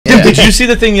Did you see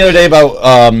the thing the other day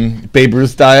about Babe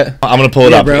Ruth's diet? I'm gonna pull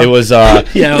it up. Bro. It was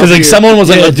because like someone was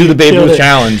like, let's do the Babe Ruth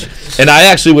challenge, and I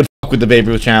actually would fuck with the Babe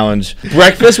Ruth challenge.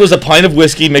 Breakfast was a pint of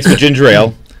whiskey mixed with ginger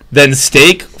ale, then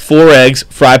steak, 4 eggs,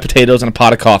 fried potatoes, and a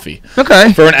pot of coffee.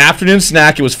 Okay. For an afternoon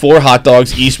snack, it was 4 hot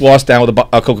dogs, each washed down with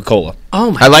a Coca-Cola.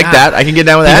 Oh my! I like that. I can get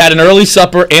down with He that. had an early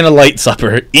supper and a light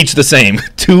supper, each the same.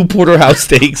 2 porterhouse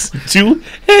steaks, 2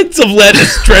 heads of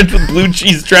lettuce drenched with blue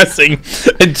cheese dressing,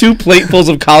 and 2 platefuls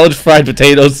of college fried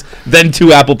potatoes, then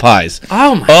 2 apple pies.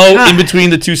 Oh my God. In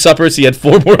between the 2 suppers, he had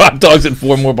 4 more hot dogs and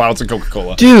 4 more bottles of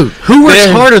Coca-Cola. Dude, who works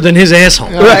harder than his asshole?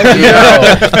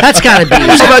 That's gotta be.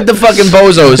 How about the fucking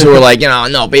bozos who are like,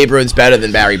 no, Babe Ruth's better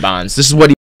than Barry Bonds. This is what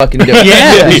he fucking doing.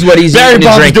 Yeah. This is what he's Barry eating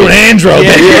and Bonds is drinking. doing Andro.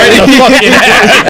 Right in the fucking ass.